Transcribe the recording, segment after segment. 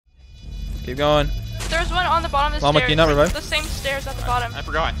Keep going. There's one on the bottom of the Llama, stairs. can you not revive? The same stairs at the bottom. I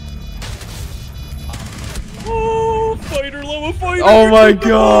forgot. Oh, fighter, Llama, fighter! Oh my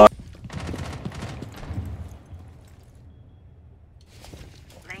god!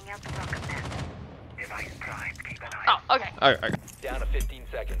 Oh, okay. Alright. Down to 15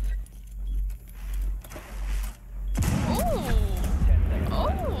 seconds. Ooh. 10 seconds.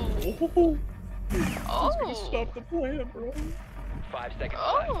 Oh. Oh. Stop the plant, bro. 5 seconds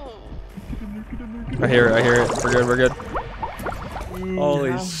Oh. I hear it. We're good.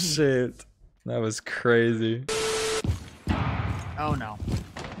 Holy Ooh. shit. That was crazy. Oh no.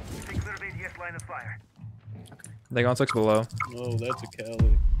 They got 6 below. Oh, that's a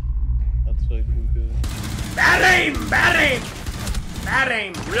Cali. That's like good. Bad aim! Bad aim! Bad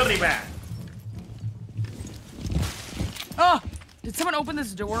aim! Really bad. Oh! Did someone open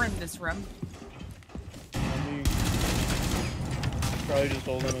this door in this room? Probably just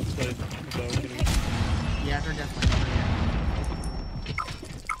hold on outside the balcony. Yeah, they're definitely over here.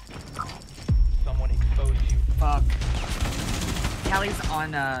 Someone exposed you. Fuck. Callie's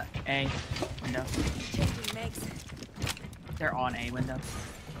on A window. They're on A window.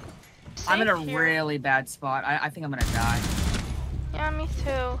 I'm in a really bad spot. I think I'm gonna die. Yeah, me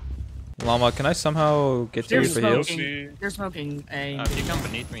too. Llama, can I somehow get to you for heals? They're smoking A. If you come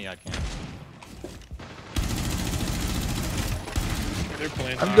beneath me, I can. They're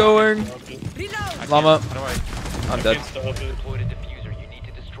planting. I'm going. Llama. How do I? I'm dead. Stop it. Deployed a diffuser. You need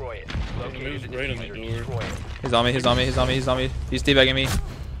to destroy it. Locate the right on the diffuser. door. Destroy it. He's on me. He's teabagging me.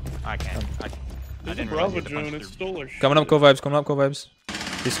 I can't. I There's a didn't realize Bravo you had to punch drone. It through. stole our shit. Coming up, cool vibes.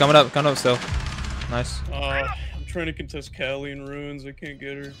 He's coming up still. Nice. I'm trying to contest Cali in ruins. I can't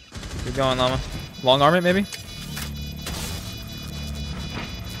get her. Keep going, Llama. Long arm it, maybe?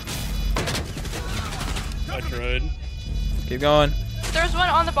 I tried. Keep going. There's one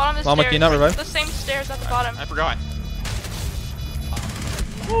on the bottom of the Llama, stairs. can you not revive? The same stairs at the bottom. I forgot.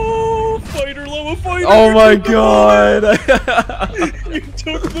 Oh, fighter, Llama, fighter! Oh my god! You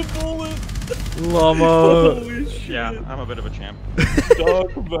took the bullet! Llama. Holy shit. Yeah, I'm a bit of a champ.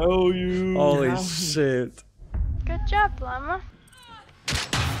 Stock value. Holy shit. Good job, Llama.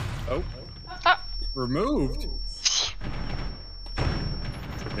 Oh. Oh. Removed.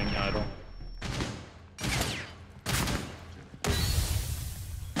 For being idle.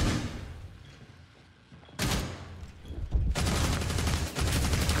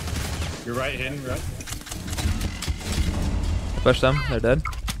 You're right, hidden, right? Push them, they're dead.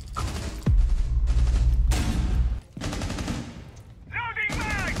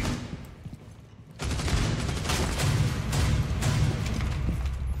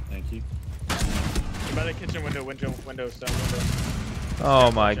 Thank you. By the kitchen window, stone window.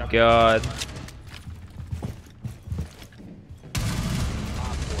 Oh my god.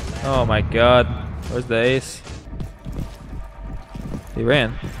 Oh my god. Where's the ace? He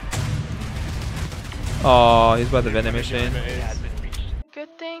ran. Oh, he's by the vending machine.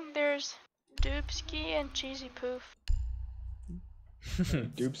 Good thing there's Doobski and Cheesy Poof.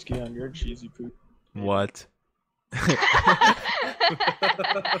 Doobski on your cheesy poop. What?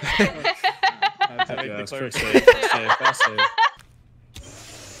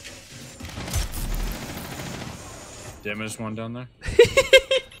 Damage one down there.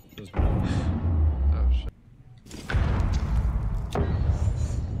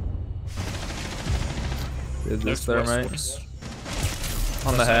 Is this thermite?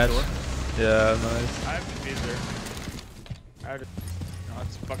 On the hatch. Yeah, nice. I have diffuser. No,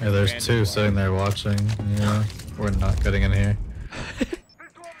 it's fucking Yeah, there's random. two sitting there watching. Yeah, we're not getting in here.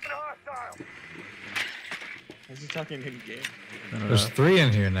 This is talking in game. There's 3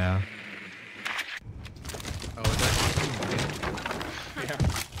 in here now. Oh, is that? Yeah.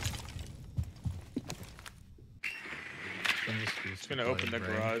 It's gonna open the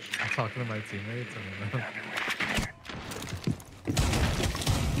garage. I'm talking to my teammates.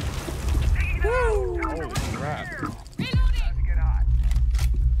 Holy crap.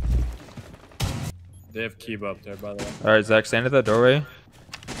 They have Keeb up there, by the way. Alright, Zach, stand at that doorway.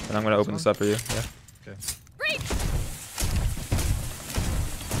 And I'm gonna open this up for you. Yeah. Okay.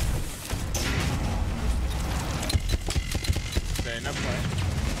 Okay, enough play.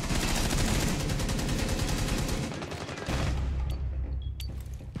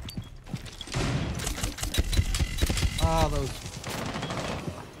 Ah, those.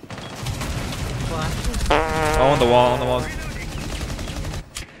 Oh, on the wall.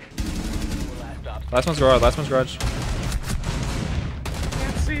 Last one's garage.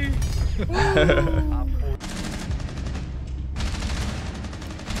 Can't see. I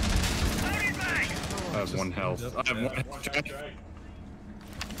have 1 health. I have 1 health.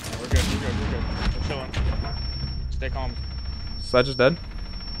 We're good. good, we're good. We're chilling. Stay calm. Sledge is dead.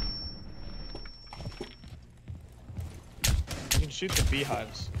 You can shoot the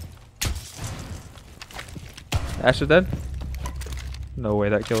beehives. Ash is dead. No way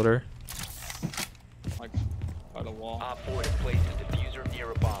that killed her. Like, by the wall. Op 4 has placed a diffuser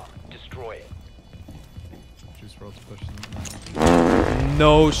near a bomb. Destroy it. Juice WRLD's pushing.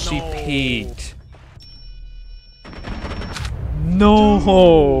 No, she peeked.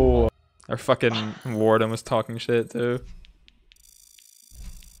 No. Our fucking warden was talking shit too.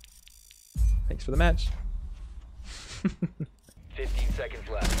 Thanks for the match. 15 seconds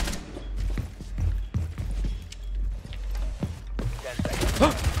left. 10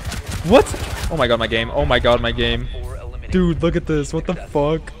 seconds. What? Oh my god, my game. Oh my god, my game. 4 eliminated. Dude, look at this. What the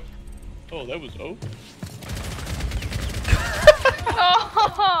fuck? Oh, that was open.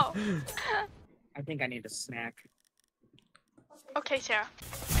 Oh! I think I need a snack. Okay, Sarah.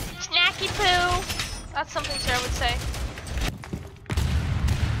 Snacky poo! That's something Sarah would say.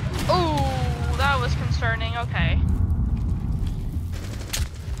 Ooh, that was concerning. Okay.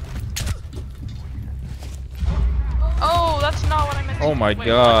 Oh, that's not what I meant to Oh my wait,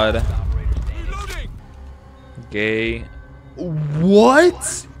 god. Gay.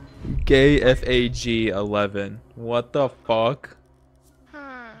 What? Gay FAG 11. What the fuck?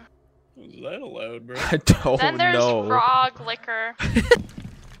 Was that allowed, bro? I don't Then there's know. frog liquor.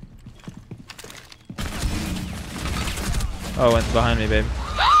 Oh, it's behind me, babe.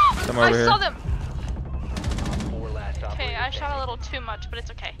 Somewhere over I here. saw them! 4 last Okay, operators I shot a standing. little too much, but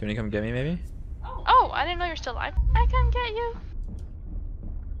it's okay. Can you come get me, maybe? Oh, I didn't know you're still alive. I can get you.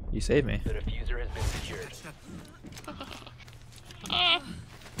 You saved me. The diffuser has been secured.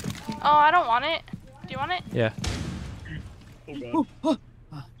 Oh, I don't want it. Do you want it? Yeah. Oh god.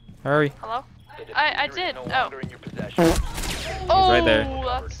 Hurry. Hello? The I diffuser did. is no Oh. longer in your possession. Oh, right there.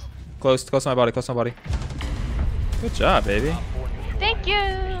 That's... Close to my body. Close to my body. Good job, baby. Op 4 neutralized. Thank you.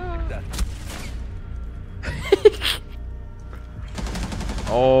 Successful.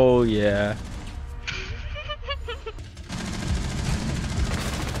 Oh, yeah.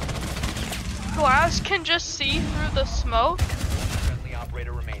 Glass can just see through the smoke. Friendly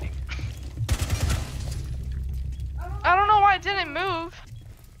operator remaining. I don't know why it didn't move.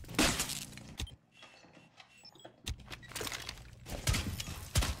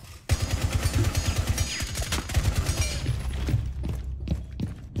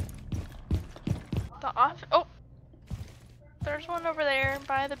 The off. Oh, there's one over there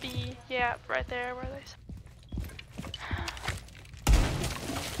by the bee. Yeah, right there where they.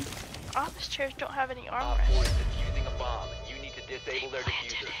 Office chairs don't have any Op 4 armrests. is defusing a bomb. You need to disable their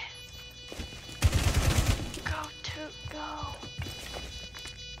Planted diffuser. it. Go to go.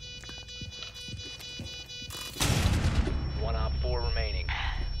 One Op 4 remaining.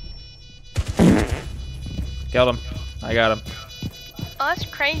 Killed him. I got him. Oh, that's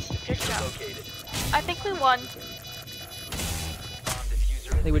crazy. Good job. Located. I think we won. Bomb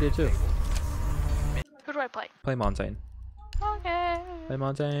diffuser I think we did too. Who do I play? Play Montaigne. Okay. Play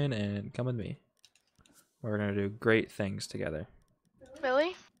Montaigne and come with me. We're gonna do great things together.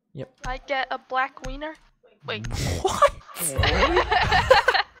 Really? Yep. I get a black wiener? Wait. What?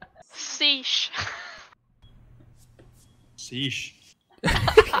 Sheesh. Sheesh.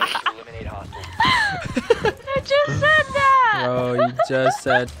 eliminate hostiles. I just said that! Bro, you just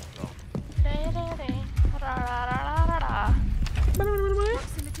said.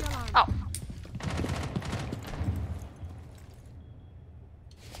 Oh.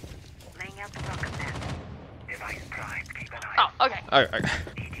 Oh, okay. Alright.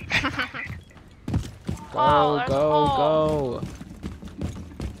 Wow, Go, there's a go, hole. go.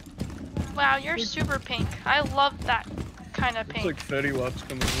 Wow, you're super pink. I love that kind of It's pink. like Fetty Wap's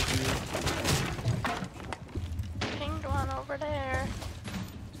coming with Pink one over there.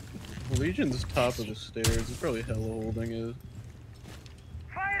 you. Legion's top of the stairs. It's probably hella holding it.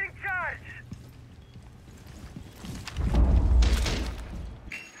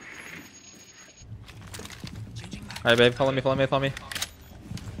 Alright, babe. Follow me, follow me, follow me.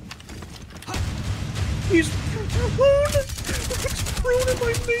 He's prone! He's prone in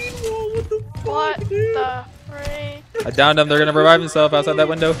my main wall! What the fuck, What dude? the freak? I downed him. They're gonna revive himself outside that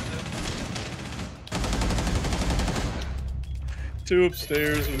window. Two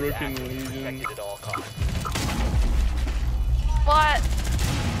upstairs, a rook in Legion. Protected at all costs. What?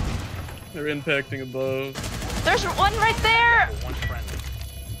 They're impacting above. There's one right there! One friendly.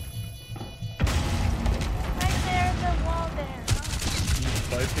 Right there, the wall there.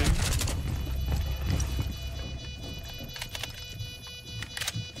 Viking.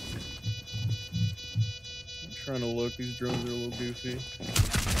 I'm trying to look, these drones are a little goofy.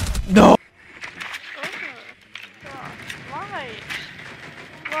 No. Right.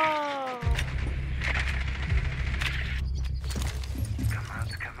 Whoa.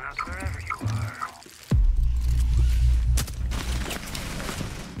 Come out wherever you are.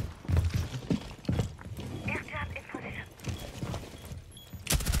 Airtrap in position.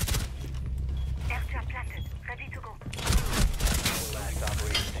 Airtrap planted. Ready to go. Last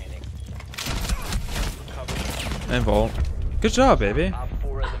operator standing. Recover. And vault. Good job, baby. Op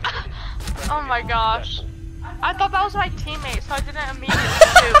 4 eliminated. Oh my gosh. I thought that was my teammate, so I didn't immediately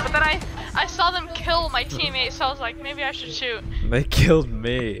shoot. But then I saw them kill my teammate, so I was like, maybe I should shoot. They killed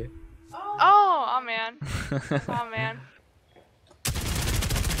me. Oh man. Oh man.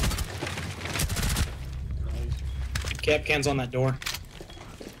 Cap cans on that door.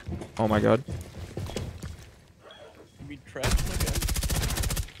 Oh my god. We trapped my guy.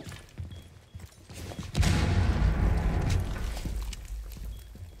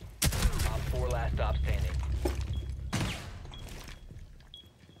 Op 4 last stop standing.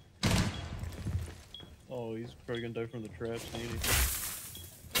 Oh, he's probably gonna die from the traps, ain't he?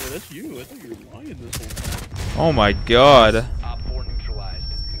 Oh, that's you. I thought you were lying this whole time. Oh my god. Op 4 neutralized.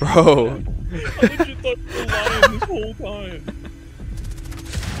 Bro. I legit thought you were lying this whole time.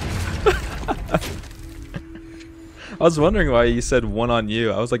 I was wondering why you said one on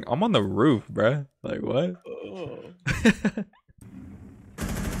you. I was like, I'm on the roof, bruh. Like, what? Oh.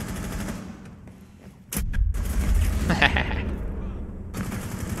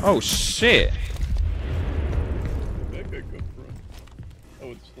 Oh shit. That guy come from? I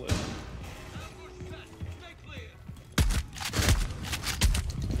would slip.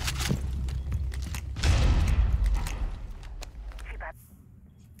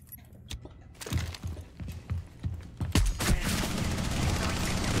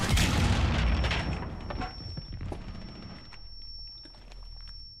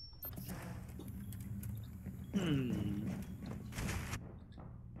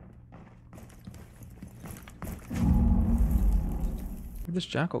 Where'd this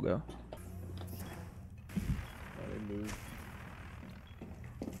jackal go? I moved.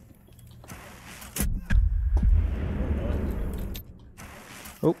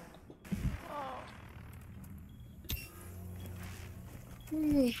 Oh.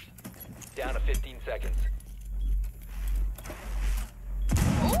 Down to 15 seconds.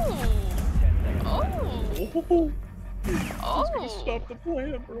 Ooh. 10 seconds. Oh. Oh. Stop the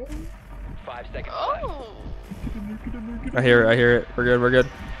plan, bro. 5 seconds left. Oh. I hear it. We're good, we're good.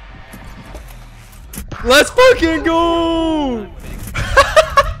 Let's fucking go!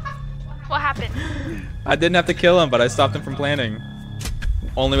 What happened? I didn't have to kill him, but I stopped him from planning.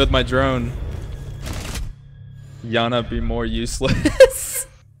 Only with my drone. Yana, be more useless.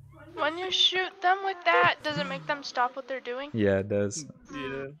 When you shoot them with that, does it make them stop what they're doing? Yeah, it does.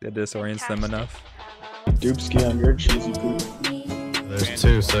 Yeah. It disorients them enough. Doopski on your cheesy poop. There's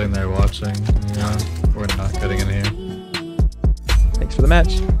two sitting there watching. Yeah, we're not getting in here. Thanks for the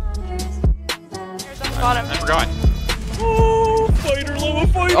match. Here's on the bottom. And we're going. Oh, fighter level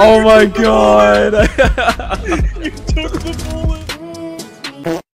fighter! Oh my god!